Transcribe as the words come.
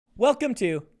Welcome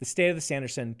to the State of the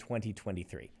Sanderson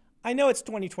 2023. I know it's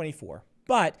 2024,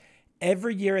 but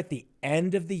every year at the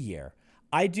end of the year,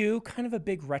 I do kind of a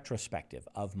big retrospective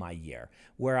of my year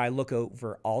where I look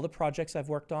over all the projects I've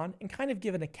worked on and kind of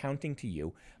give an accounting to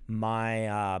you, my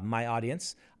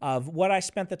audience, of what I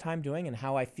spent the time doing and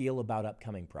how I feel about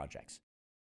upcoming projects.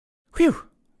 Whew,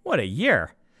 what a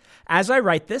year. As I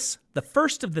write this, the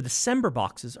first of the December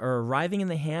boxes are arriving in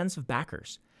the hands of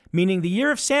backers, meaning the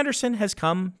year of Sanderson has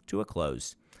come to a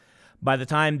close. By the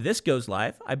time this goes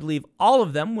live, I believe all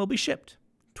of them will be shipped.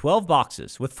 12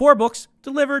 boxes with 4 books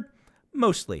delivered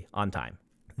mostly on time.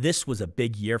 This was a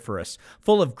big year for us,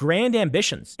 full of grand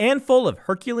ambitions and full of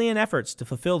Herculean efforts to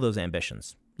fulfill those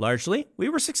ambitions. Largely, we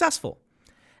were successful.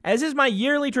 As is my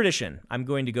yearly tradition, I'm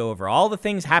going to go over all the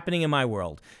things happening in my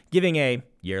world, giving a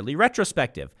yearly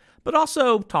retrospective, but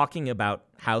also talking about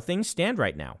how things stand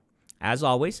right now. As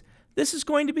always, this is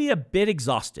going to be a bit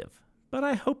exhaustive, but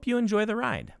I hope you enjoy the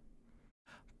ride.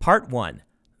 Part 1,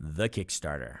 the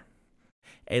Kickstarter.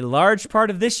 A large part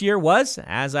of this year was,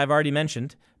 as I've already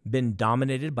mentioned, been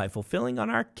dominated by fulfilling on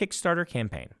our Kickstarter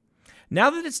campaign. Now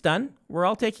that it's done, we're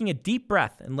all taking a deep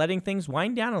breath and letting things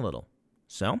wind down a little.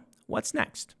 So, what's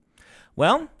next?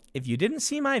 Well, if you didn't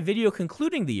see my video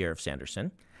concluding the year of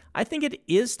Sanderson, I think it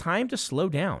is time to slow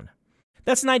down.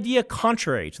 That's an idea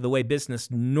contrary to the way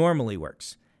business normally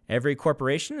works. Every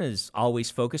corporation is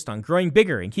always focused on growing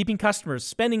bigger and keeping customers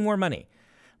spending more money.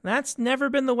 That's never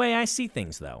been the way I see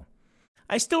things, though.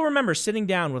 I still remember sitting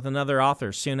down with another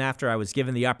author soon after I was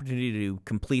given the opportunity to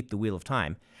complete The Wheel of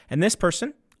Time, and this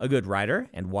person, a good writer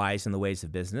and wise in the ways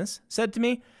of business, said to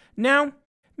me, "Now,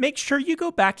 make sure you go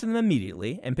back to them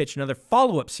immediately and pitch another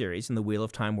follow-up series in the Wheel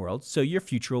of Time world so your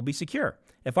future will be secure.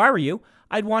 If I were you,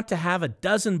 I'd want to have a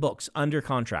dozen books under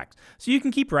contract so you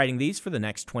can keep writing these for the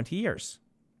next 20 years.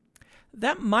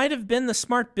 That might have been the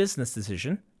smart business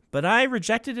decision, but I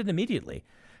rejected it immediately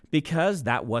because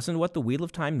that wasn't what the Wheel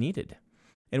of Time needed.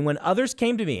 And when others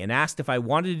came to me and asked if I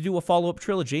wanted to do a follow-up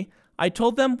trilogy, I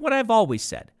told them what I've always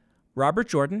said. Robert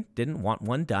Jordan didn't want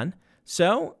one done,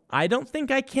 so I don't think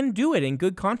I can do it in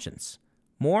good conscience.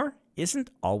 More isn't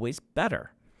always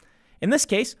better. In this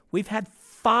case, we've had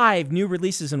 5 new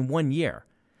releases in 1 year.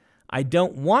 I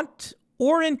don't want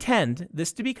or intend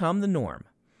this to become the norm.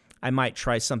 I might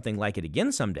try something like it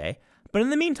again someday, but in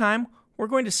the meantime, we're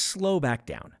going to slow back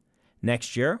down.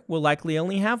 Next year, we'll likely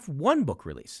only have 1 book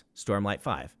release, Stormlight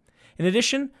 5. In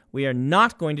addition, we are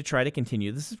not going to try to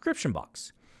continue the subscription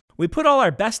box. We put all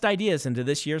our best ideas into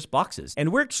this year's boxes,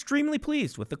 and we're extremely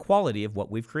pleased with the quality of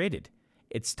what we've created.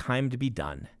 It's time to be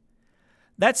done.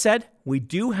 That said, we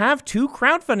do have 2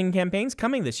 crowdfunding campaigns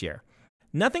coming this year.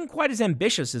 Nothing quite as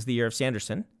ambitious as the year of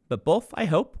Sanderson, but both, I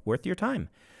hope, worth your time.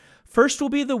 First will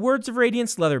be the Words of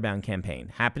Radiance Leatherbound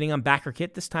campaign, happening on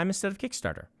BackerKit this time instead of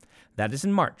Kickstarter. That is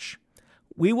in March.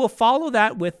 We will follow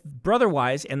that with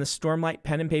Brotherwise and the Stormlight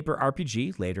Pen and Paper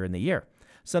RPG later in the year,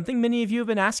 something many of you have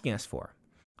been asking us for.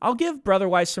 I'll give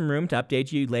Brotherwise some room to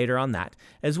update you later on that,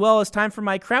 as well as time for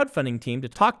my crowdfunding team to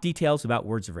talk details about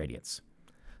Words of Radiance.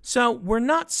 So we're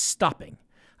not stopping.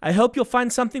 I hope you'll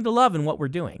find something to love in what we're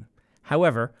doing.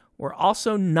 However, we're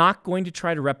also not going to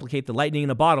try to replicate the lightning in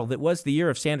a bottle that was the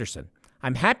year of Sanderson.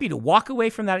 I'm happy to walk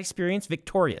away from that experience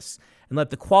victorious and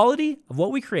let the quality of what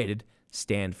we created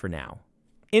stand for now.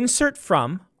 Insert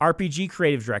from RPG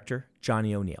Creative Director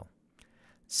Johnny O'Neill.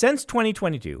 Since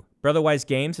 2022, Brotherwise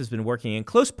Games has been working in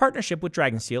close partnership with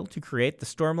Dragonsteel to create the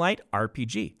Stormlight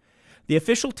RPG, the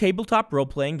official tabletop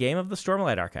role-playing game of the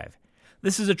Stormlight Archive.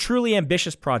 This is a truly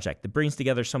ambitious project that brings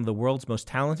together some of the world's most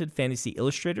talented fantasy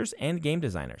illustrators and game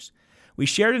designers. We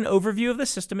shared an overview of the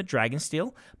system at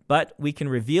Dragonsteel, but we can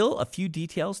reveal a few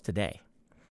details today.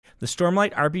 The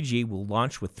Stormlight RPG will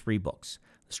launch with 3 books.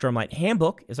 The Stormlight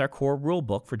Handbook is our core rule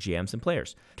book for GMs and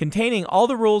players, containing all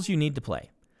the rules you need to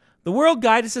play. The World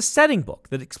Guide is a setting book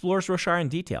that explores Roshar in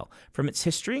detail, from its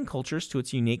history and cultures to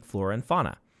its unique flora and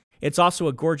fauna. It's also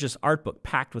a gorgeous art book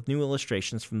packed with new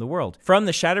illustrations from the world, from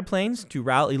the Shattered Plains to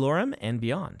Ral Elorum and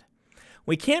beyond.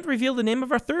 We can't reveal the name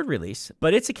of our 3rd release,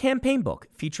 but it's a campaign book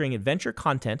featuring adventure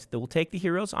content that will take the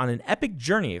heroes on an epic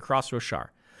journey across Roshar.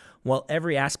 While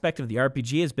every aspect of the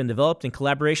RPG has been developed in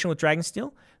collaboration with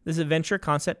Dragonsteel, this adventure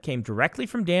concept came directly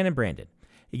from Dan and Brandon.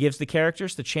 It gives the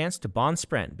characters the chance to bond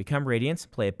Spren, become Radiants,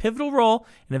 play a pivotal role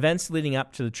in events leading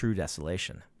up to the True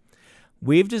Desolation.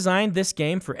 We've designed this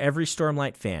game for every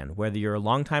Stormlight fan, whether you're a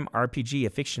longtime RPG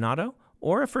aficionado,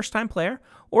 or a first-time player,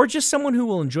 or just someone who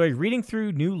will enjoy reading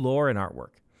through new lore and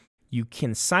artwork. You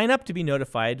can sign up to be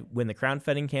notified when the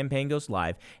crowdfunding campaign goes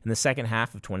live in the second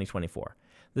half of 2024.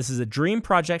 This is a dream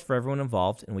project for everyone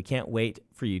involved, and we can't wait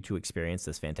for you to experience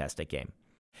this fantastic game.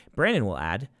 Brandon will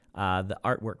add, The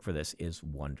artwork for this is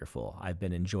wonderful. I've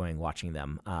been enjoying watching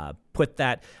them put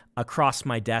that across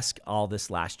my desk all this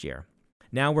last year.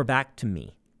 Now we're back to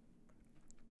me.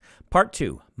 Part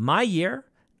 2, my year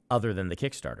other than the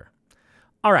Kickstarter.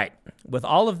 All right, with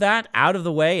all of that out of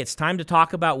the way, it's time to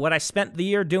talk about what I spent the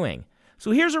year doing.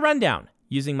 So here's a rundown,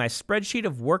 using my spreadsheet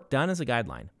of work done as a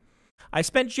guideline. I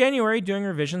spent January doing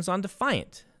revisions on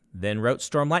Defiant, then wrote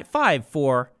Stormlight 5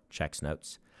 for, checks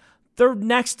notes, the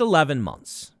next 11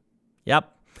 months.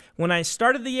 Yep. When I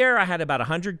started the year, I had about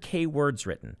 100K words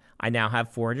written. I now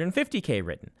have 450K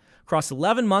written. Across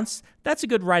 11 months, that's a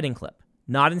good writing clip.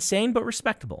 Not insane, but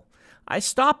respectable. I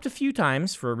stopped a few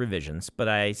times for revisions, but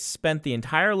I spent the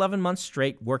entire 11 months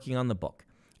straight working on the book.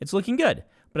 It's looking good,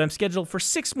 but I'm scheduled for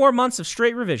 6 more months of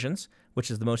straight revisions, which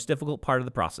is the most difficult part of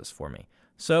the process for me.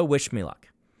 So wish me luck.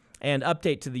 And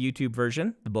update to the YouTube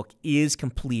version, the book is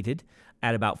completed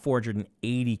at about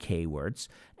 480K words,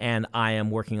 and I am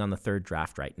working on the 3rd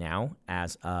draft right now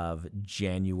as of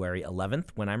January 11th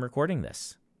when I'm recording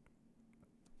this.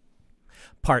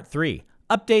 Part 3,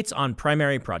 updates on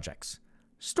primary projects.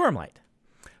 Stormlight.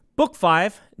 Book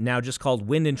 5, now just called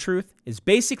Wind and Truth, is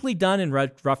basically done in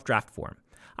rough draft form.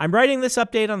 I'm writing this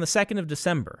update on the 2nd of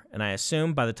December, and I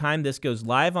assume by the time this goes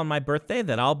live on my birthday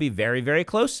that I'll be very, very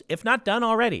close, if not done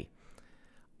already.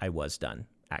 I was done,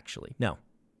 actually. No,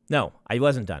 I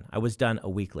wasn't done. I was done a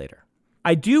week later.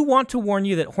 I do want to warn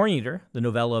you that Horneater, the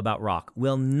novella about rock,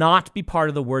 will not be part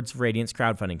of the Words of Radiance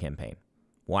crowdfunding campaign.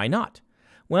 Why not?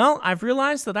 Well, I've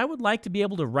realized that I would like to be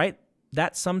able to write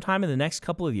that sometime in the next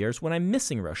couple of years when I'm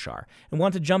missing Roshar and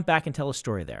want to jump back and tell a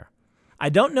story there. I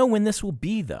don't know when this will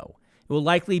be, though. It will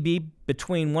likely be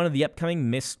between one of the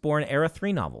upcoming Mistborn Era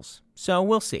 3 novels, so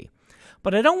we'll see.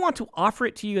 But I don't want to offer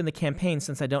it to you in the campaign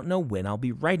since I don't know when I'll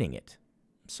be writing it.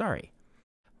 Sorry.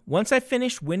 Once I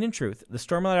finish Wind and Truth, the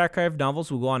Stormlight Archive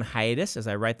novels will go on hiatus as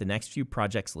I write the next few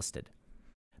projects listed.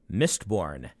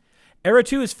 Mistborn. Era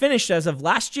 2 is finished as of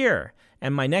last year,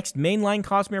 and my next mainline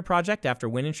Cosmere project after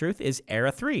Wind and Truth is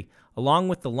Era 3, along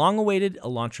with the long-awaited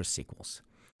Elantris sequels.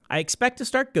 I expect to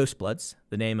start Ghostbloods,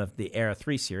 the name of the Era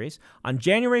 3 series, on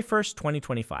January 1st,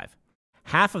 2025.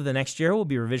 Half of the next year will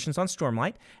be revisions on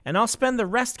Stormlight, and I'll spend the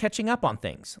rest catching up on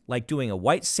things, like doing a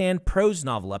White Sand prose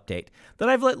novel update that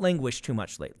I've let languish too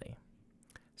much lately.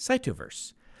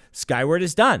 Cytoverse. Skyward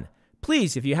is done.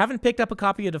 Please, if you haven't picked up a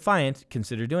copy of Defiant,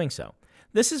 consider doing so.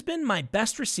 This has been my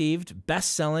best received,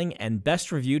 best selling, and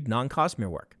best reviewed non-Cosmere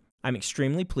work. I'm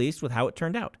extremely pleased with how it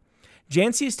turned out.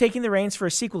 Jancy is taking the reins for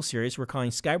a sequel series we're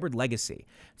calling Skyward Legacy,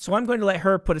 so I'm going to let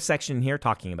her put a section in here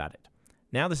talking about it.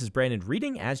 Now this is Brandon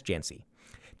reading as Jancy.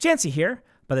 Jancy here.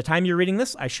 By the time you're reading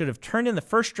this, I should have turned in the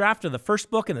first draft of the first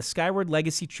book in the Skyward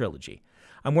Legacy trilogy.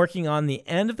 I'm working on the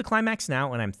end of the climax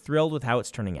now, and I'm thrilled with how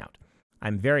it's turning out.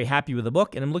 I'm very happy with the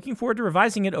book, and I'm looking forward to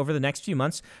revising it over the next few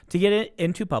months to get it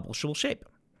into publishable shape.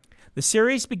 The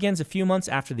series begins a few months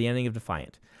after the ending of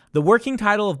Defiant. The working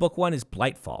title of Book 1 is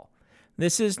Blightfall.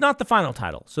 This is not the final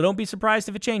title, so don't be surprised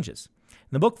if it changes.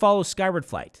 The book follows Skyward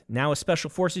Flight, now a Special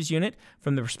Forces unit,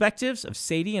 from the perspectives of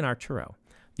Sadie and Arturo.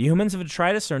 The humans of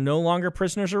Detritus are no longer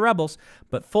prisoners or rebels,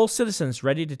 but full citizens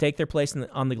ready to take their place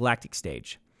on the galactic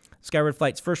stage. Skyward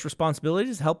Flight's first responsibility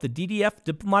is to help the DDF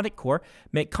Diplomatic Corps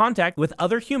make contact with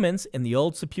other humans in the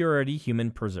old Superiority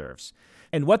human preserves.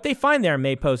 And what they find there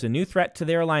may pose a new threat to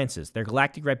their alliances, their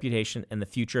galactic reputation, and the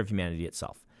future of humanity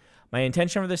itself. My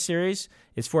intention for this series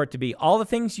is for it to be all the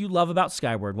things you love about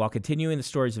Skyward while continuing the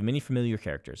stories of many familiar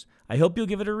characters. I hope you'll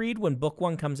give it a read when Book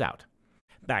 1 comes out.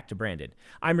 Back to Brandon.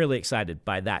 I'm really excited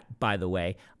by that, by the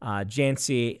way.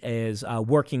 Jancy is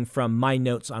working from my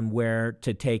notes on where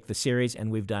to take the series,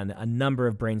 and we've done a number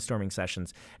of brainstorming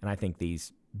sessions, and I think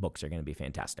these books are going to be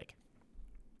fantastic.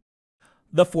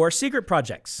 The 4 secret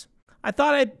projects. I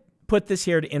thought I'd put this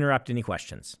here to interrupt any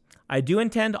questions. I do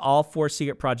intend all 4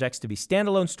 secret projects to be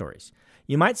standalone stories.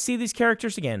 You might see these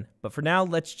characters again, but for now,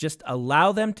 let's just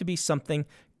allow them to be something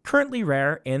currently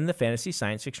rare in the fantasy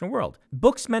science fiction world.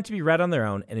 Books meant to be read on their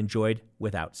own and enjoyed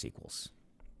without sequels.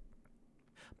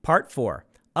 Part 4.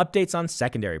 Updates on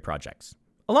secondary projects.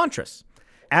 Elantris.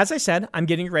 As I said, I'm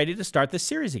getting ready to start this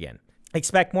series again.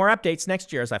 Expect more updates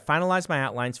next year as I finalize my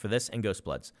outlines for this and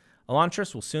Ghostbloods.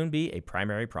 Elantris will soon be a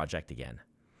primary project again.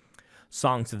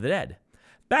 Songs of the Dead.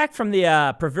 Back from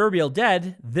the proverbial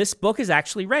dead, this book is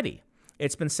actually ready.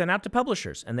 It's been sent out to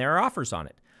publishers, and there are offers on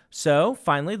it. So,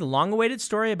 finally, the long-awaited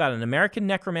story about an American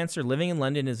necromancer living in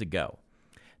London is a go.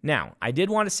 Now, I did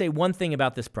want to say one thing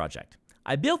about this project.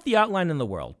 I built the outline in the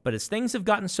world, but as things have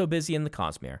gotten so busy in the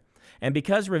Cosmere, and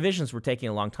because revisions were taking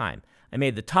a long time, I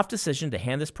made the tough decision to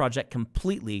hand this project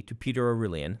completely to Peter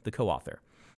Aurelian, the co-author.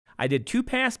 I did 2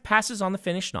 passes on the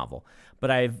finished novel, but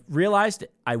I've realized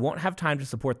I won't have time to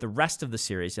support the rest of the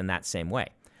series in that same way.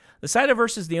 The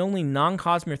Cytoverse is the only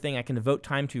non-cosmere thing I can devote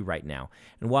time to right now,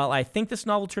 and while I think this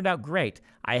novel turned out great,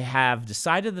 I have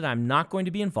decided that I'm not going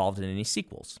to be involved in any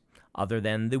sequels, other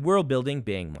than the world building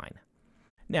being mine.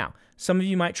 Now, some of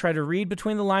you might try to read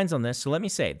between the lines on this, so let me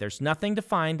say, there's nothing to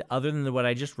find other than what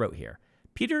I just wrote here.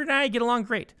 Peter and I get along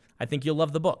great. I think you'll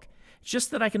love the book. It's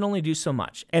just that I can only do so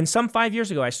much. And some 5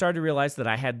 years ago, I started to realize that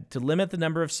I had to limit the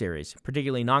number of series,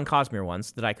 particularly non-cosmere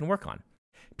ones, that I can work on.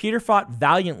 Peter fought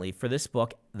valiantly for this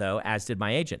book, though, as did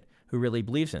my agent, who really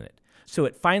believes in it. So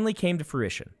it finally came to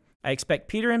fruition. I expect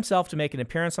Peter himself to make an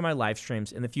appearance on my live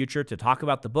streams in the future to talk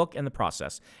about the book and the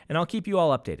process, and I'll keep you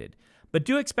all updated. But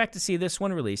do expect to see this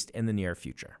one released in the near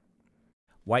future.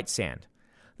 White Sand.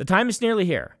 The time is nearly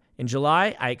here. In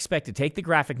July, I expect to take the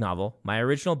graphic novel, my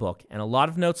original book, and a lot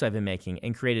of notes I've been making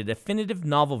and create a definitive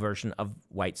novel version of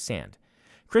White Sand.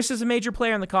 Chris is a major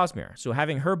player in the cosmere, so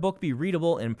having her book be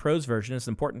readable in prose version is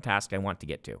an important task I want to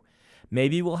get to.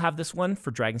 Maybe we'll have this one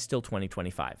for Dragonsteel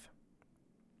 2025.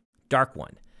 Dark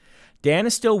One. Dan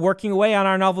is still working away on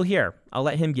our novel here. I'll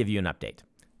let him give you an update.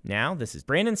 Now, this is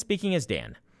Brandon speaking as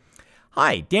Dan.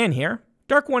 Hi, Dan here.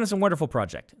 Dark One is a wonderful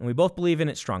project, and we both believe in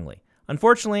it strongly.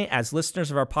 Unfortunately, as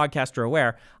listeners of our podcast are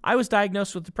aware, I was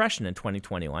diagnosed with depression in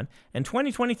 2021, and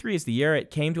 2023 is the year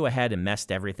it came to a head and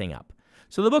messed everything up.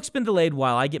 So the book's been delayed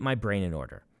while I get my brain in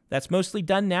order. That's mostly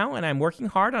done now, and I'm working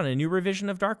hard on a new revision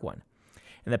of Dark One.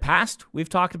 In the past, we've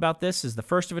talked about this as the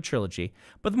first of a trilogy,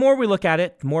 but the more we look at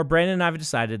it, the more Brandon and I have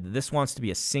decided that this wants to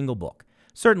be a single book.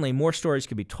 Certainly, more stories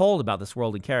could be told about this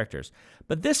world and characters,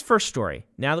 but this first story,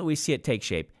 now that we see it take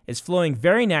shape, is flowing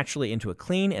very naturally into a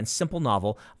clean and simple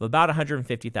novel of about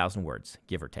 150,000 words,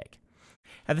 give or take.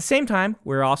 At the same time,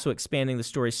 we're also expanding the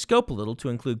story's scope a little to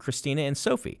include Christina and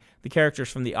Sophie, the characters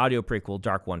from the audio prequel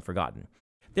Dark One Forgotten.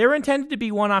 They were intended to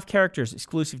be one-off characters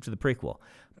exclusive to the prequel,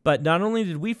 but not only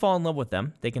did we fall in love with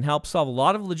them, they can help solve a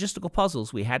lot of logistical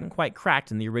puzzles we hadn't quite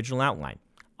cracked in the original outline.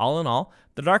 All in all,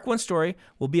 the Dark One story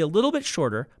will be a little bit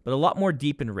shorter, but a lot more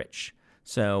deep and rich,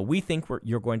 so we think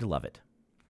you're going to love it.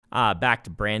 Back to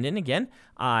Brandon again.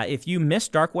 If you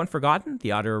missed Dark One Forgotten,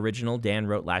 the audio original Dan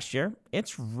wrote last year,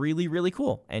 it's really, really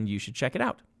cool, and you should check it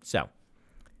out. So,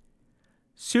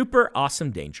 Super Awesome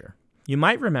Danger. You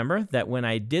might remember that when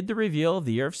I did the reveal of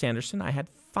the Year of Sanderson, I had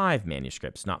 5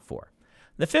 manuscripts, not 4.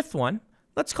 The 5th one,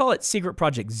 let's call it Secret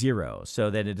Project Zero,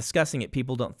 so that in discussing it,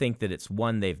 people don't think that it's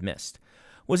one they've missed,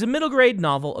 was a middle-grade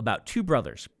novel about 2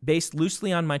 brothers, based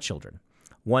loosely on my children.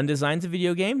 One designs a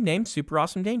video game named Super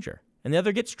Awesome Danger, and the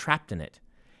other gets trapped in it.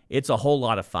 It's a whole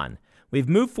lot of fun. We've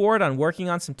moved forward on working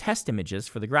on some test images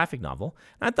for the graphic novel,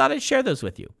 and I thought I'd share those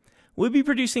with you. We'll be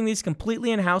producing these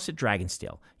completely in-house at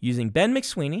Dragonsteel, using Ben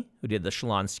McSweeney, who did the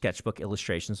Shalon sketchbook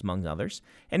illustrations among others,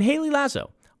 and Haley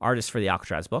Lazo, artist for the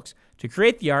Alcatraz books, to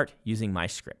create the art using my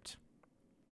script.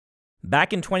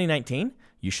 Back in 2019,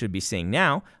 you should be seeing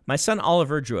now, my son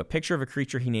Oliver drew a picture of a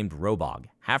creature he named Robog,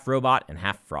 half robot and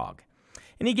half frog.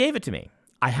 And he gave it to me.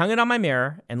 I hung it on my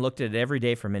mirror and looked at it every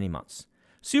day for many months.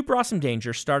 Super Awesome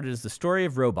Danger started as the story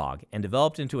of Robog and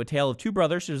developed into a tale of 2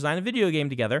 brothers who design a video game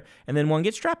together and then one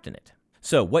gets trapped in it.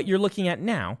 So what you're looking at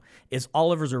now is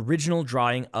Oliver's original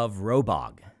drawing of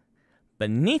Robog.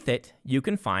 Beneath it, you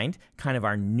can find kind of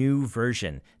our new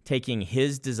version, taking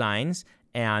his designs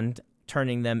and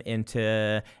turning them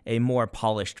into a more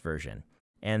polished version.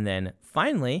 And then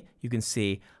finally, you can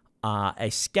see a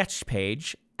sketch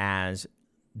page as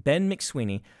Ben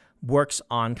McSweeney works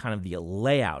on kind of the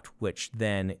layout, which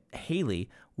then Haley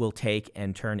will take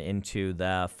and turn into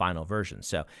the final version.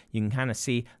 So you can kind of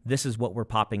see this is what we're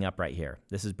popping up right here.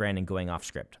 This is Brandon going off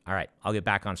script. All right, I'll get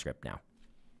back on script now.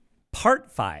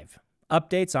 Part 5,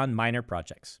 updates on minor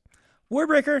projects.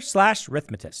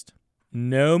 Warbreaker/Rhythmatist.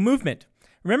 No movement.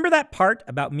 Remember that part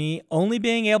about me only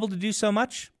being able to do so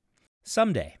much?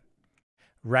 Someday.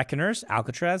 Reckoners,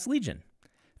 Alcatraz, Legion.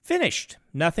 Finished.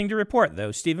 Nothing to report,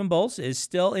 though Stephen Bowles is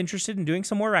still interested in doing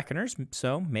some more Reckoners,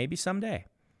 so maybe someday.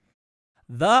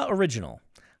 The Original.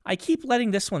 I keep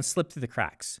letting this one slip through the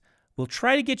cracks. We'll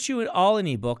try to get you all an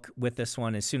ebook with this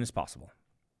one as soon as possible.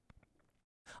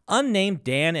 Unnamed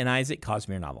Dan and Isaac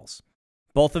Cosmere novels.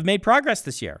 Both have made progress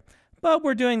this year, but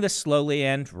we're doing this slowly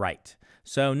and right.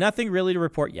 So nothing really to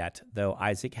report yet, though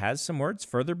Isaac has some words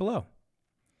further below.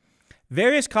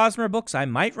 Various Cosmere books I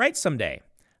might write someday.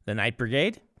 The Night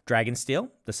Brigade,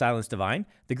 Dragonsteel, The Silence Divine,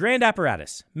 The Grand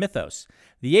Apparatus, Mythos,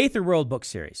 the Aetherworld book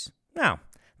series. Now,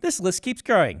 this list keeps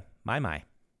growing. My.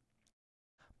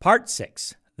 Part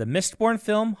 6, the Mistborn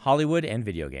film, Hollywood, and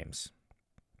video games.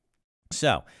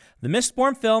 So, the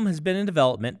Mistborn film has been in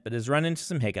development but has run into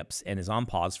some hiccups and is on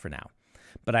pause for now.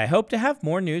 But I hope to have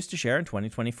more news to share in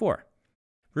 2024.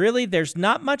 Really, there's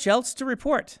not much else to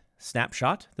report.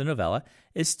 Snapshot, the novella,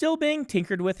 is still being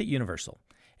tinkered with at Universal.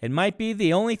 It might be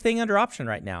the only thing under option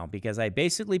right now because I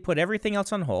basically put everything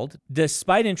else on hold,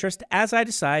 despite interest, as I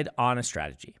decide on a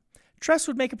strategy. Trust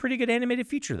would make a pretty good animated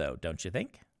feature though, don't you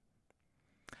think?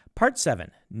 Part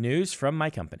 7, News from My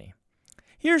Company.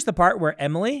 Here's the part where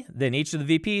Emily, then each of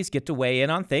the VPs get to weigh in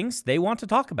on things they want to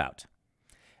talk about.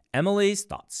 Emily's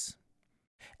thoughts.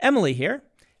 Emily here.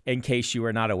 In case you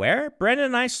are not aware, Brandon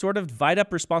and I sort of divide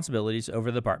up responsibilities over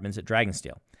the departments at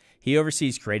Dragonsteel. He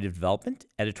oversees creative development,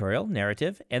 editorial,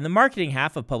 narrative, and the marketing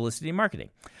half of publicity and marketing,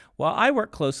 while I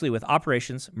work closely with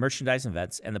operations, merchandise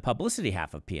events, and the publicity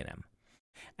half of P&M.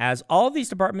 As all of these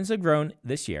departments have grown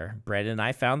this year, Brandon and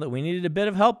I found that we needed a bit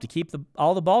of help to keep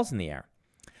all the balls in the air.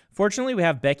 Fortunately, we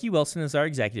have Becky Wilson as our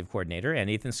executive coordinator and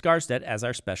Ethan Skarstedt as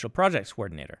our special projects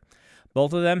coordinator.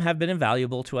 Both of them have been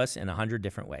invaluable to us in 100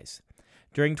 different ways.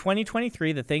 During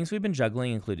 2023, the things we've been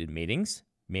juggling included meetings,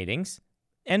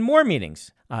 and more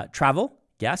meetings, travel,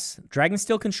 guests,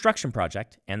 Dragonsteel construction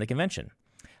project, and the convention.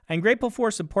 I'm grateful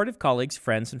for supportive colleagues,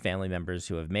 friends, and family members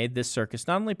who have made this circus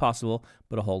not only possible,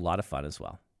 but a whole lot of fun as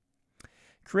well.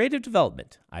 Creative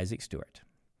development, Isaac Stewart.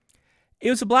 It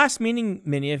was a blast meeting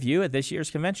many of you at this year's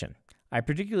convention. I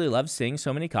particularly loved seeing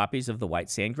so many copies of the White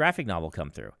Sand graphic novel come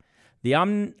through. The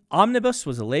omnibus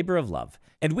was a labor of love,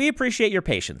 and we appreciate your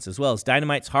patience as well as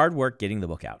Dynamite's hard work getting the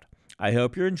book out. I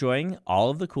hope you're enjoying all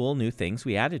of the cool new things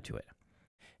we added to it.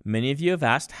 Many of you have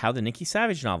asked how the Nikki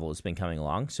Savage novel has been coming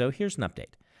along, so here's an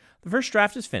update. The first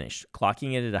draft is finished,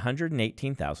 clocking it at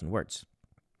 118,000 words.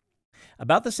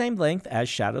 About the same length as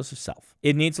Shadows of Self.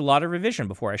 It needs a lot of revision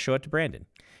before I show it to Brandon.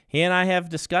 He and I have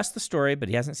discussed the story, but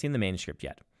he hasn't seen the manuscript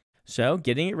yet. So,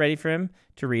 getting it ready for him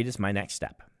to read is my next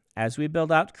step. As we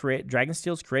build out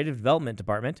Dragonsteel's creative development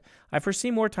department, I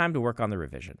foresee more time to work on the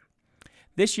revision.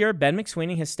 This year, Ben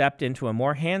McSweeney has stepped into a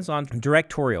more hands-on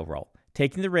directorial role,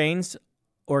 taking the reins,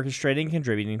 orchestrating and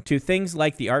contributing to things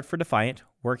like the art for Defiant,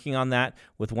 working on that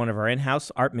with one of our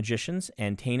in-house art magicians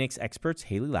and Tanix experts,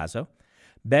 Haley Lazo.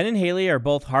 Ben and Haley are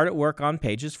both hard at work on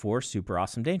pages for Super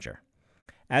Awesome Danger.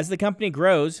 As the company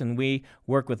grows and we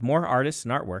work with more artists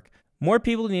and artwork, more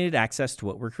people needed access to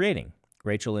what we're creating.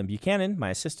 Rachel Lynn Buchanan, my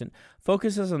assistant,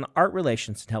 focuses on art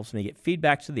relations and helps me get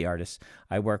feedback to the artists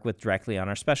I work with directly on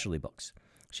our specialty books.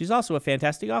 She's also a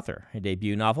fantastic author. Her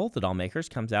debut novel, The Dollmakers,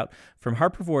 comes out from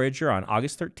Harper Voyager on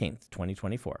August 13th,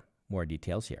 2024. More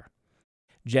details here.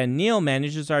 Jen Neal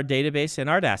manages our database and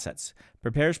art assets,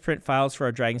 prepares print files for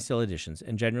our Dragonsteel editions,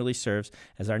 and generally serves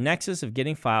as our nexus of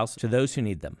getting files to those who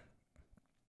need them.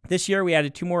 This year, we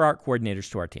added 2 more art coordinators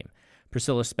to our team.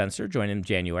 Priscilla Spencer joined in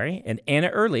January, and Anna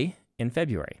Early in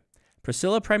February.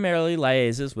 Priscilla primarily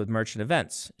liaises with merchant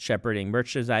events, shepherding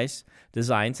merchandise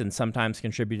designs and sometimes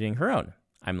contributing her own.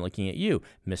 I'm looking at you,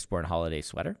 Mistborn Holiday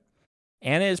Sweater.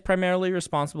 Anna is primarily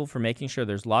responsible for making sure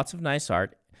there's lots of nice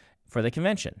art for the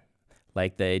convention,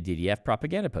 like the DDF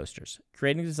propaganda posters,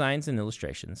 creating designs and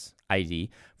illustrations,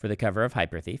 ID for the cover of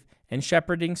Hyperthief, and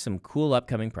shepherding some cool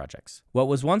upcoming projects. What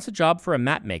was once a job for a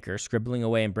map maker scribbling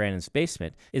away in Brandon's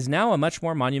basement is now a much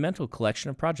more monumental collection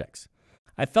of projects.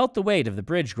 I felt the weight of the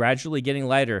bridge gradually getting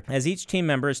lighter as each team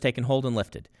member has taken hold and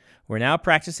lifted. We're now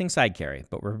practicing side carry,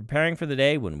 but we're preparing for the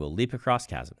day when we'll leap across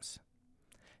chasms.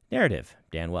 Narrative,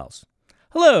 Dan Wells.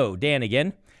 Hello, Dan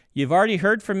again. You've already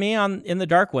heard from me in the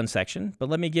Dark One section, but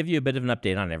let me give you a bit of an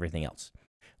update on everything else.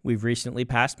 We've recently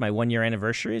passed my 1-year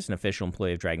anniversary as an official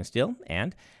employee of Dragonsteel,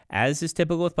 and, as is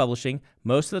typical with publishing,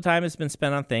 most of the time has been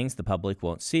spent on things the public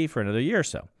won't see for another year or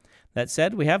so. That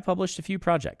said, we have published a few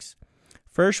projects.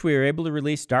 First, we were able to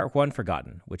release Dark One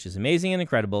Forgotten, which is amazing and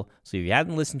incredible, so if you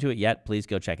haven't listened to it yet, please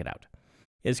go check it out.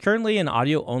 It is currently in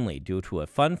audio only due to a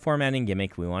fun formatting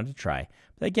gimmick we wanted to try,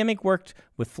 but that gimmick worked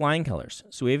with flying colors,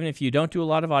 so even if you don't do a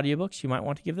lot of audiobooks, you might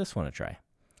want to give this one a try.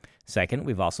 Second,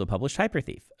 we've also published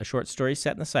Hyperthief, a short story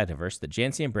set in the Cytoverse that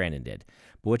Jancy and Brandon did,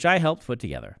 but which I helped put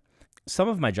together. Some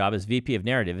of my job as VP of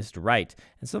Narrative is to write,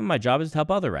 and some of my job is to help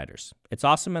other writers. It's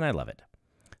awesome and I love it.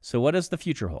 So what does the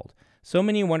future hold? So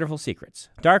many wonderful secrets.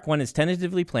 Dark One is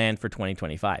tentatively planned for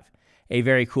 2025. A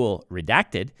very cool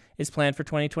Redacted is planned for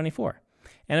 2024.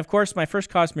 And of course, my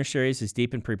first Cosmere series is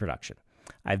deep in pre-production.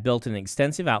 I've built an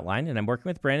extensive outline, and I'm working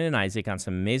with Brandon and Isaac on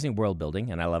some amazing world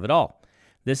building, and I love it all.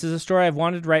 This is a story I've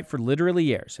wanted to write for literally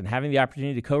years, and having the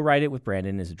opportunity to co-write it with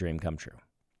Brandon is a dream come true.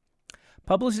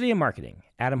 Publicity and marketing,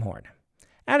 Adam Horn.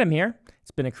 Adam here.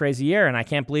 It's been a crazy year, and I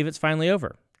can't believe it's finally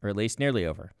over, or at least nearly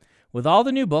over. With all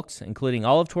the new books, including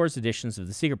all of Tor's editions of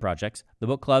the Secret Projects, the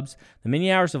book clubs, the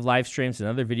many hours of live streams and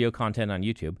other video content on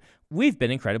YouTube, we've been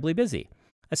incredibly busy.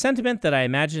 A sentiment that I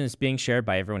imagine is being shared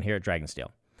by everyone here at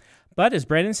Dragonsteel. But as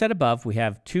Brandon said above, we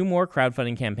have 2 more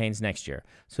crowdfunding campaigns next year,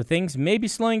 so things may be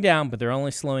slowing down, but they're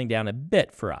only slowing down a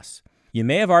bit for us. You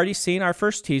may have already seen our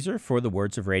first teaser for the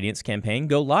Words of Radiance campaign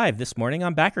go live this morning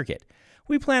on BackerKit.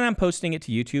 We plan on posting it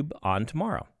to YouTube on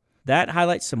tomorrow. That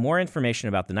highlights some more information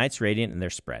about the Knights Radiant and their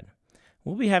spread.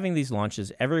 We'll be having these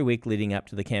launches every week leading up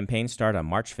to the campaign start on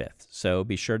March 5th, so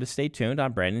be sure to stay tuned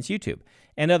on Brandon's YouTube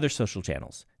and other social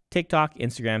channels, TikTok,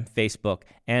 Instagram, Facebook,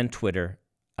 and Twitter,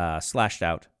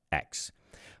 /out X,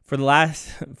 for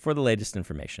the latest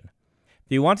information.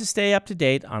 If you want to stay up to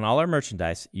date on all our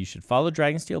merchandise, you should follow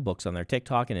Dragonsteel Books on their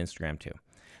TikTok and Instagram too.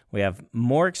 We have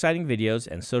more exciting videos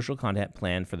and social content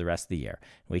planned for the rest of the year.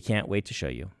 We can't wait to show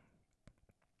you.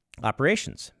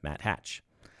 Operations, Matt Hatch.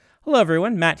 Hello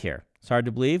everyone, Matt here. It's hard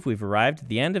to believe we've arrived at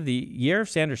the end of the year of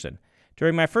Sanderson.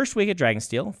 During my first week at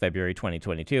Dragonsteel, February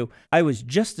 2022, I was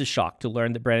just as shocked to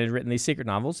learn that Brandon had written these secret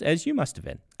novels as you must have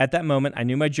been. At that moment, I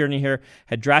knew my journey here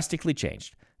had drastically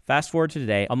changed. Fast forward to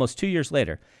today, almost 2 years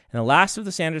later, and the last of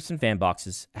the Sanderson fan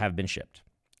boxes have been shipped.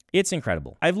 It's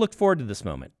incredible. I've looked forward to this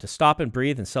moment, to stop and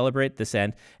breathe and celebrate this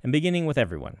end, and beginning with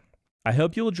everyone. I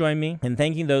hope you will join me in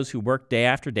thanking those who worked day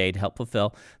after day to help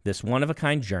fulfill this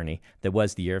one-of-a-kind journey that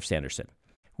was the year of Sanderson.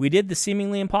 We did the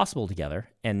seemingly impossible together,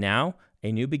 and now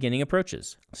a new beginning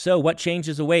approaches. So what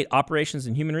changes await operations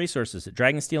and human resources at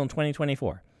Dragonsteel in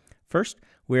 2024? First,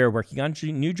 we are working on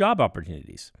new job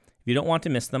opportunities. If you don't want to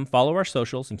miss them, follow our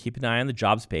socials and keep an eye on the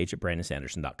jobs page at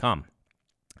brandonsanderson.com.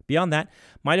 Beyond that,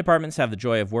 my departments have the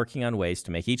joy of working on ways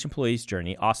to make each employee's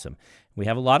journey awesome. We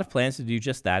have a lot of plans to do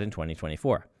just that in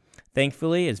 2024.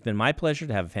 Thankfully, it's been my pleasure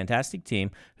to have a fantastic team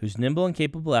whose nimble and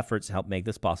capable efforts help make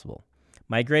this possible.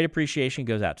 My great appreciation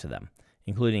goes out to them,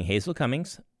 including Hazel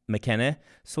Cummings, McKenna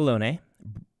Salone,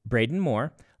 Braden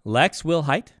Moore, Lex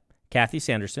Wilhite, Kathy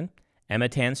Sanderson, Emma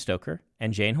Tan Stoker,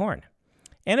 and Jane Horn.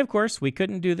 And of course, we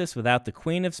couldn't do this without the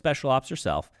queen of special ops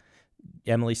herself,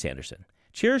 Emily Sanderson.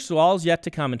 Cheers to all's yet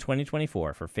to come in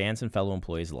 2024 for fans and fellow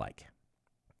employees alike.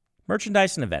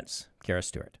 Merchandise and events, Kara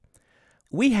Stewart.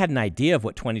 We had an idea of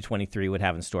what 2023 would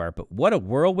have in store, but what a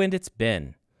whirlwind it's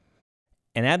been.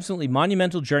 An absolutely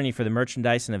monumental journey for the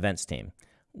merchandise and events team.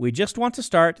 We just want to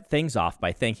start things off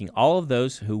by thanking all of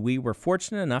those who we were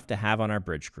fortunate enough to have on our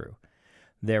bridge crew.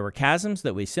 There were chasms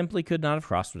that we simply could not have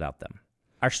crossed without them.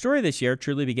 Our story this year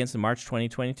truly begins in March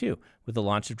 2022 with the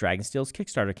launch of Dragonsteel's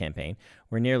Kickstarter campaign,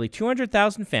 where nearly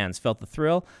 200,000 fans felt the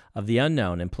thrill of the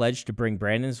unknown and pledged to bring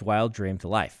Brandon's wild dream to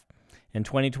life. In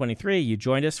 2023, you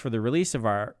joined us for the release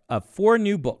of 4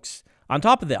 new books, on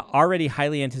top of the already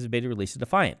highly anticipated release of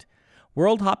Defiant.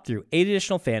 World hopped through 8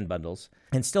 additional fan bundles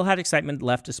and still had excitement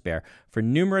left to spare for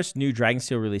numerous new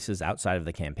Dragonsteel releases outside of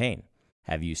the campaign.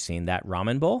 Have you seen that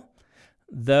ramen bowl?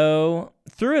 Though,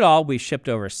 through it all, we've shipped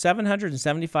over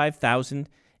 775,000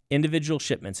 individual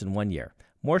shipments in 1 year,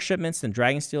 more shipments than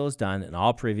Dragonsteel has done in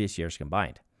all previous years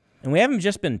combined. And we haven't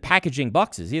just been packaging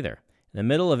boxes either. In the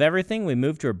middle of everything, we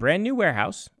moved to a brand new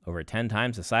warehouse, over 10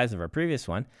 times the size of our previous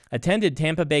one, attended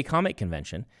Tampa Bay Comic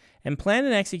Convention, and planned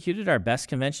and executed our best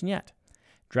convention yet.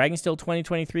 Dragonsteel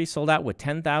 2023 sold out with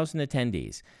 10,000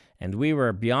 attendees, and we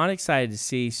were beyond excited to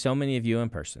see so many of you in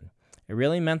person. It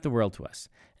really meant the world to us,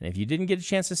 and if you didn't get a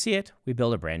chance to see it, we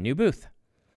built a brand new booth.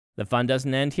 The fun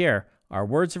doesn't end here. Our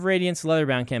Words of Radiance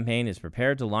leatherbound campaign is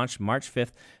prepared to launch March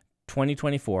 5th,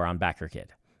 2024 on BackerKit.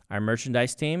 Our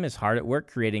merchandise team is hard at work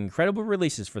creating incredible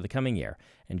releases for the coming year,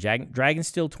 and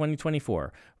Dragonsteel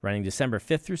 2024, running December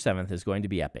 5th through 7th, is going to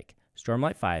be epic.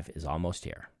 Stormlight 5 is almost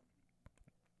here.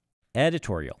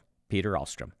 Editorial, Peter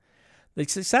Ahlstrom. The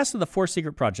success of the 4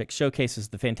 secret projects showcases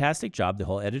the fantastic job the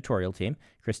whole editorial team,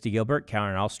 Christy Gilbert,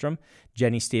 Karen Ahlstrom,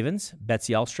 Jenny Stevens,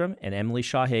 Betsy Ahlstrom, and Emily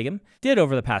Shaw-Hagem, did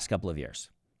over the past couple of years.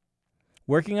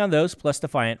 Working on those plus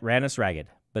Defiant ran us ragged,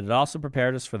 but it also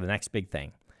prepared us for the next big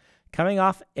thing. Coming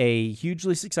off a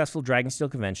hugely successful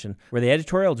Dragonsteel convention where the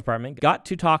editorial department got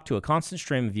to talk to a constant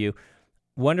stream of you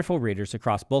wonderful readers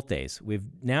across both days, we've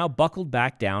now buckled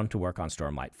back down to work on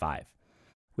Stormlight 5.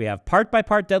 We have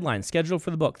part-by-part deadlines scheduled for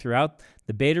the book throughout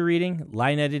the beta reading,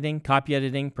 line editing, copy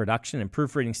editing, production, and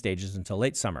proofreading stages until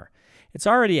late summer. It's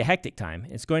already a hectic time.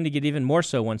 It's going to get even more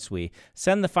so once we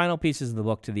send the final pieces of the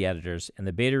book to the editors and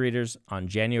the beta readers on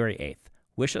January 8th.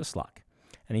 Wish us luck.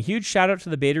 And a huge shout out to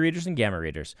the beta readers and gamma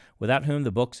readers, without whom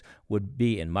the books would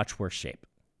be in much worse shape.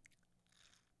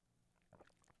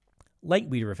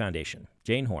 Lightweaver Foundation,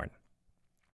 Jane Horn.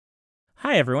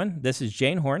 Hi everyone, this is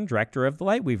Jane Horn, Director of the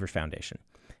Lightweaver Foundation.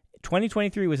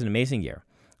 2023 was an amazing year.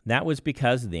 That was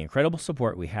because of the incredible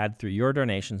support we had through your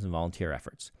donations and volunteer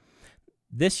efforts.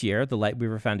 This year, the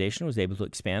Lightweaver Foundation was able to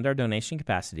expand our donation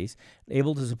capacities,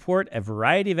 able to support a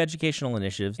variety of educational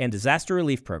initiatives and disaster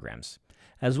relief programs,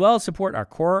 as well as support our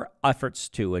core efforts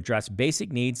to address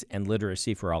basic needs and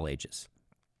literacy for all ages.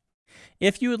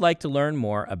 If you would like to learn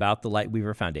more about the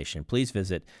Lightweaver Foundation, please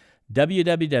visit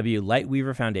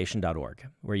www.lightweaverfoundation.org,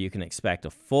 where you can expect a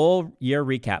full year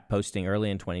recap posting early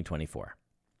in 2024.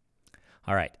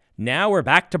 All right, now we're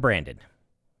back to Brandon.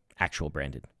 Actual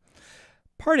Brandon.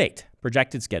 Part 8,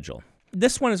 projected schedule.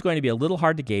 This one is going to be a little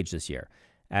hard to gauge this year,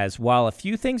 as while a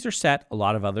few things are set, a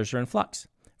lot of others are in flux.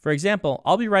 For example,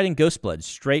 I'll be writing Ghostblood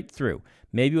straight through,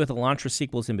 maybe with Elantra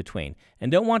sequels in between,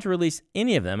 and don't want to release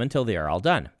any of them until they are all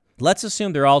done. Let's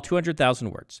assume they're all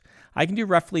 200,000 words. I can do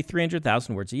roughly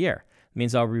 300,000 words a year. It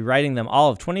means I'll be writing them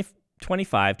all of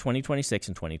 2025, 2026,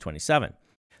 and 2027.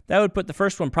 That would put the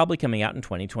first one probably coming out in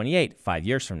 2028, 5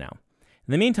 years from now.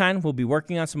 In the meantime, we'll be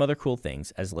working on some other cool things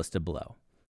as listed below.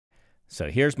 So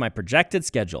here's my projected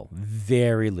schedule,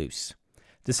 very loose.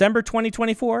 December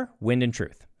 2024, Wind and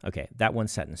Truth. Okay, that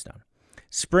one's set in stone.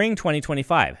 Spring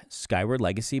 2025, Skyward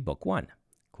Legacy Book 1, ?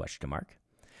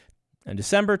 And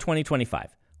December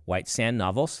 2025, White Sand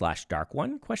Novel / Dark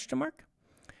One, ?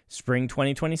 Spring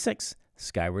 2026,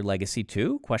 Skyward Legacy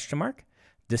 2, ?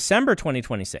 December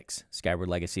 2026, Skyward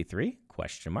Legacy 3, ?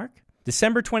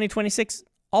 December 2026,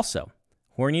 also,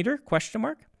 Horneater, ?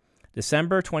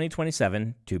 December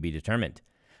 2027, to be determined.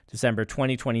 December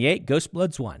 2028,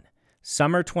 Ghostbloods 1.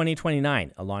 Summer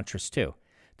 2029, Elantris 2.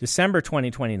 December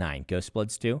 2029,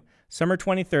 Ghostbloods 2. Summer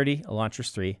 2030,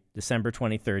 Elantris 3. December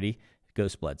 2030,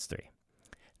 Ghostbloods 3.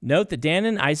 Note that Dan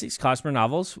and Isaac's Cosmere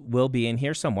novels will be in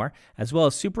here somewhere, as well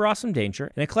as Super Awesome Danger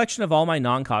and a collection of all my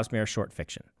non-Cosmere short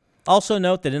fiction. Also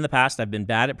note that in the past, I've been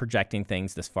bad at projecting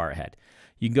things this far ahead.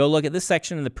 You can go look at this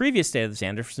section in the previous State of the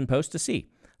Sanderson post to see.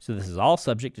 So this is all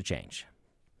subject to change.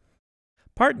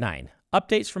 Part 9,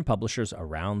 updates from publishers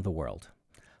around the world.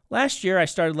 Last year, I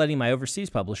started letting my overseas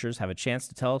publishers have a chance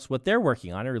to tell us what they're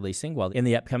working on and releasing while in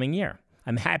the upcoming year.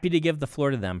 I'm happy to give the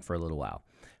floor to them for a little while.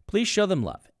 Please show them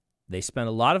love. They spent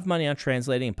a lot of money on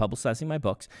translating and publicizing my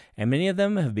books, and many of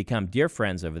them have become dear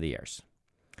friends over the years.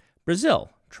 Brazil,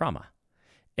 Trauma.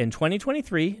 In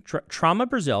 2023, Trauma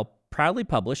Brazil proudly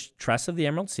published Tress of the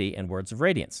Emerald Sea and Words of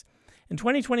Radiance. In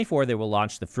 2024, they will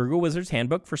launch the Frugal Wizard's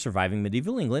Handbook for Surviving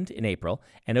Medieval England in April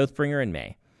and Oathbringer in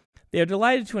May. They are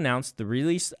delighted to announce the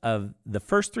release of the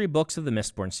first 3 books of the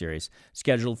Mistborn series,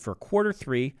 scheduled for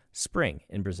Q3 spring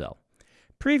in Brazil.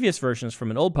 Previous versions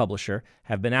from an old publisher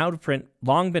have been out of print,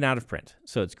 long been out of print,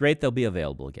 so it's great they'll be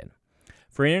available again.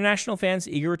 For international fans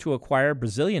eager to acquire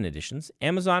Brazilian editions,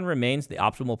 Amazon remains the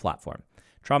optimal platform.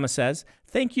 Trauma says,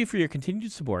 "Thank you for your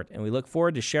continued support, and we look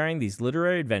forward to sharing these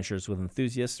literary adventures with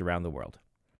enthusiasts around the world."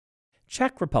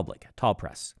 Czech Republic, Tall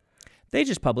Press. They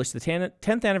just published the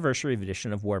 10th anniversary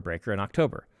edition of Warbreaker in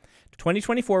October.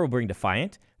 2024 will bring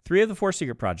Defiant, 3 of the 4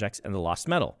 Secret Projects, and The Lost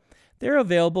Metal. They're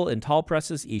available in Tall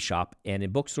Press's eShop and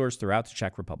in bookstores throughout the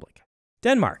Czech Republic.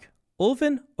 Denmark,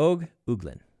 Ulven og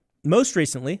Uglen. Most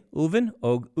recently, Ulven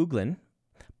og Uglen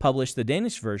published the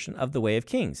Danish version of The Way of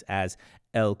Kings as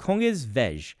El Konges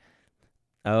Vej.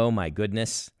 Oh my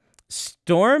goodness.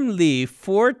 Stormly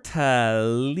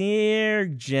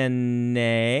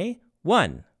Fortalirgene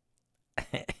 1.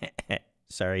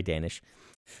 Sorry, Danish.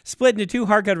 Split into 2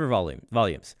 hardcover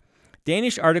volumes.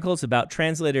 Danish articles about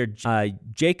translator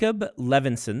Jacob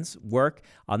Levinson's work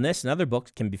on this and other books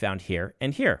can be found here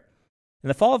and here. In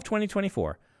the fall of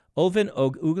 2024, Ulven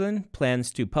og Uglen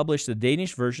plans to publish the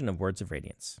Danish version of Words of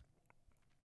Radiance.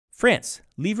 France,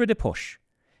 Livre de Poche.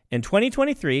 In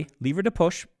 2023, Livre de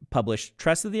Poche published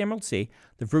Tress of the Emerald Sea,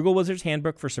 The Frugal Wizard's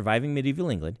Handbook for Surviving Medieval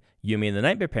England, Yumi and the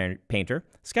Nightmare Painter,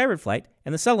 Skyward Flight,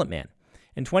 and The Silent Man.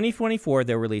 In 2024,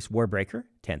 they'll release Warbreaker,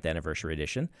 10th Anniversary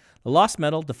Edition, The Lost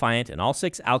Metal, Defiant, and all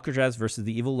 6 Alcatraz vs.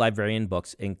 the Evil Librarian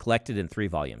books collected in 3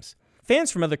 volumes. Fans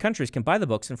from other countries can buy the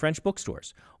books in French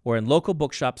bookstores or in local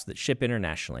bookshops that ship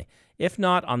internationally, if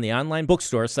not on the online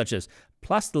bookstores such as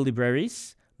Place de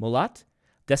Librairies, Molat,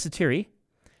 Desitiri,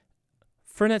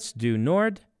 Fernets du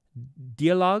Nord,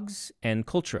 Dialogues, and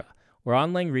Cultura, or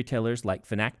online retailers like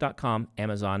Fnac.com,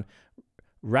 Amazon,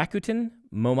 Rakuten,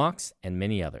 Momox, and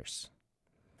many others.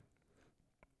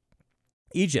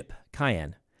 Egypt,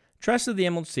 Cayenne. Tress of the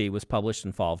Emerald Sea was published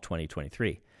in fall of 2023.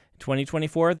 In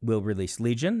 2024, we'll release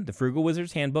Legion, The Frugal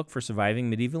Wizard's Handbook for Surviving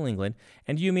Medieval England,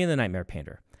 and Yumi and the Nightmare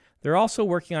Painter. They're also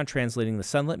working on translating The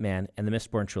Sunlit Man and the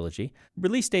Mistborn trilogy.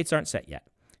 Release dates aren't set yet.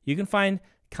 You can find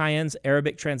Cayenne's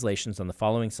Arabic translations on the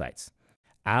following sites: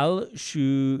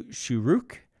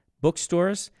 Al-Shuruk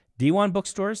bookstores, Diwan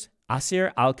bookstores,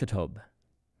 Asir Al-Katob.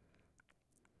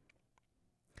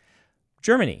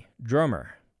 Germany, Dromer.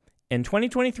 In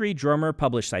 2023, Dromer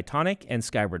published Cytonic and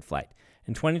Skyward Flight.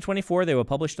 In 2024, they will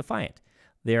publish Defiant.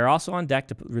 They are also on deck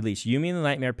to release Yumi and the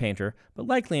Nightmare Painter, but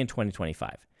likely in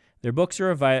 2025. Their books are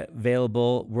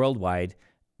available worldwide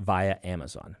via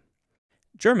Amazon.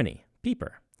 Germany,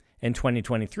 Pieper. In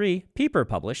 2023, Pieper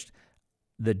published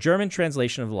the German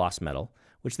translation of The Lost Metal,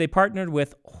 which they partnered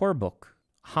with Horbuch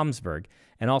Hamsburg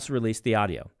and also released the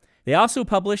audio. They also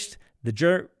published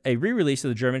a re-release of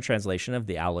the German translation of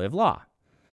The Alloy of Law,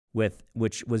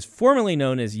 which was formerly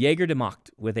known as Jäger de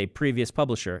Macht with a previous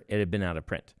publisher. It had been out of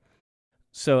print.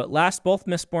 So at last, both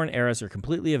Mistborn eras are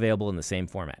completely available in the same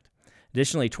format.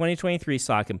 Additionally, 2023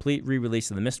 saw a complete re-release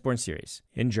of the Mistborn series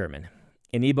in German,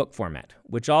 in ebook format,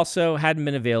 which also hadn't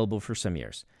been available for some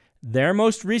years. Their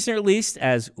most recent release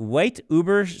as Weit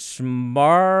über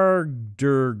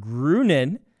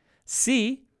Schmardergrünen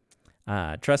Sea,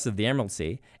 Trust of the Emerald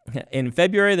Sea. In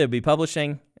February, they'll be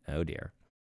publishing, oh dear.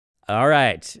 All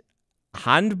right.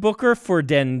 Handbucher für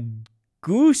den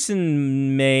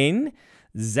Gusenmain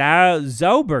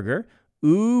Zauberger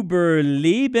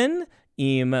Überleben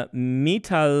im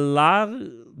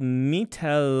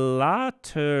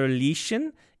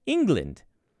mittelalterlichen England.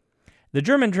 The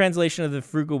German translation of the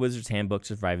Frugal Wizard's Handbook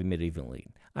Surviving Medieval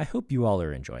England. I hope you all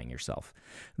are enjoying yourself.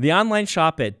 The online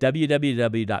shop at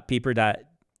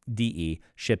www.pieper.de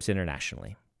ships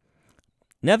internationally.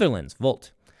 Netherlands,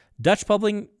 Volt. Dutch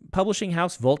publishing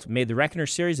house Volt made the Reckoner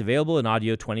series available in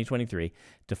audio 2023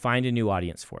 to find a new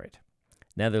audience for it.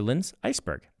 Netherlands,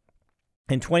 Iceberg.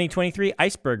 In 2023,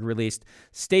 Iceberg released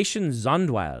Station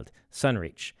Zondwild,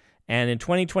 Sunreach. And in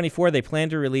 2024, they plan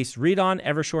to release Read On,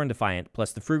 Evershore, and Defiant,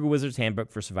 plus the Frugal Wizard's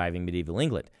Handbook for Surviving Medieval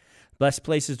England. Best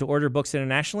places to order books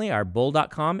internationally are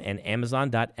Bull.com and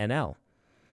Amazon.nl.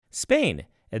 Spain,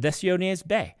 Ediciones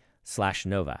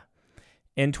B/Nova.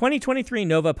 In 2023,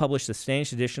 Nova published the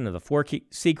Spanish edition of the 4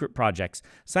 secret projects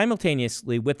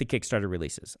simultaneously with the Kickstarter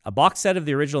releases. A box set of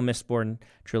the original Mistborn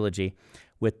trilogy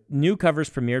with new covers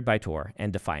premiered by Tor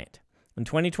and Defiant. In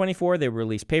 2024, they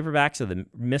released paperbacks of the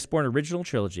Mistborn original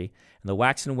trilogy and the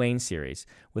Wax and Wayne series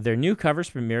with their new covers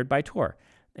premiered by Tor,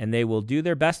 and they will do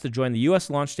their best to join the U.S.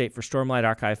 launch date for Stormlight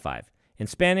Archive 5. In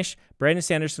Spanish, Brandon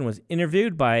Sanderson was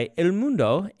interviewed by El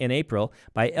Mundo in April,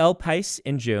 by El País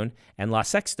in June, and La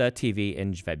Sexta TV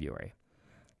in February.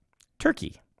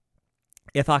 Turkey.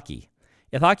 Ithaki.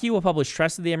 Ithaki will publish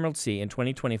Trust of the Emerald Sea in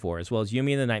 2024, as well as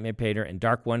Yumi and the Nightmare Painter and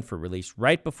Dark One for release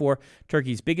right before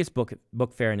Turkey's biggest book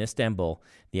fair in Istanbul,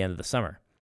 the end of the summer.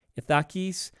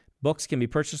 Ithaki's books can be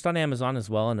purchased on Amazon as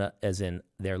well as in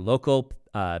their local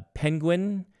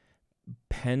Penguin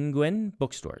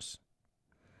bookstores.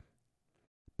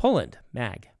 Poland,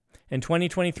 MAG. In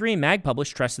 2023, MAG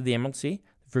published Trust of the Emerald Sea,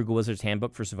 the Frugal Wizard's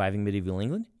Handbook for Surviving Medieval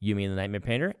England, Yumi and the Nightmare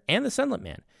Painter, and The Sunlit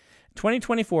Man. In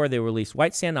 2024, they will release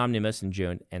White Sand Omnibus in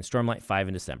June and Stormlight 5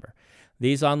 in December.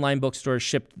 These online bookstores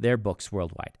shipped their books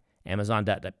worldwide.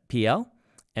 Amazon.pl,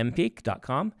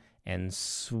 mpeak.com, and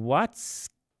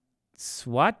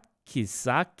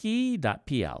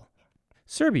swatkisaki.pl.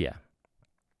 Serbia.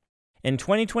 In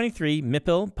 2023,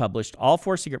 Mipil published all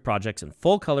 4 secret projects in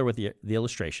full color with the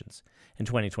illustrations. In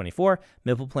 2024,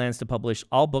 Mipil plans to publish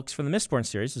all books from the Mistborn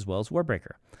series as well as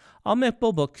Warbreaker. All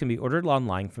Mipil books can be ordered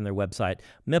online from their website,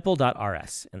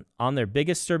 mipil.rs, and on their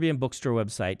biggest Serbian bookstore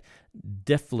website,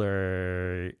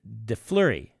 defluri.rs.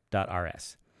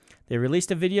 They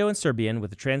released a video in Serbian with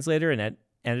the translator and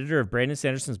editor of Brandon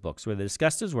Sanderson's books, where they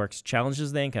discussed his works,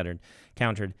 challenges they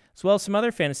encountered, as well as some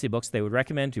other fantasy books they would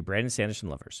recommend to Brandon Sanderson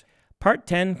lovers. Part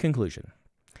 10, Conclusion.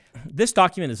 This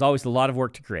document is always a lot of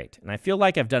work to create, and I feel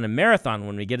like I've done a marathon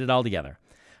when we get it all together.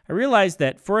 I realize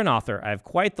that for an author, I have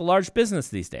quite the large business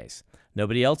these days.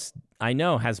 Nobody else I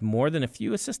know has more than a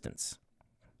few assistants.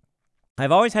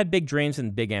 I've always had big dreams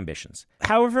and big ambitions.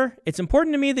 However, it's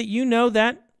important to me that you know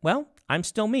that, well, I'm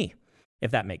still me,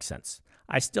 if that makes sense.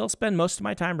 I still spend most of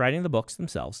my time writing the books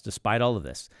themselves, despite all of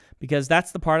this, because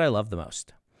that's the part I love the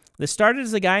most. This started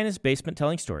as a guy in his basement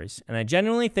telling stories, and I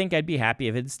genuinely think I'd be happy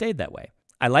if it had stayed that way.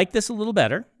 I like this a little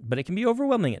better, but it can be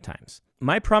overwhelming at times.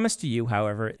 My promise to you,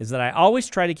 however, is that I always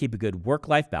try to keep a good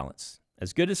work-life balance,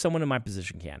 as good as someone in my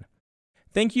position can.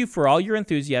 Thank you for all your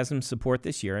enthusiasm and support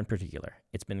this year in particular.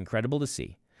 It's been incredible to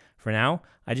see. For now,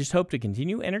 I just hope to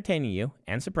continue entertaining you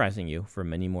and surprising you for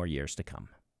many more years to come.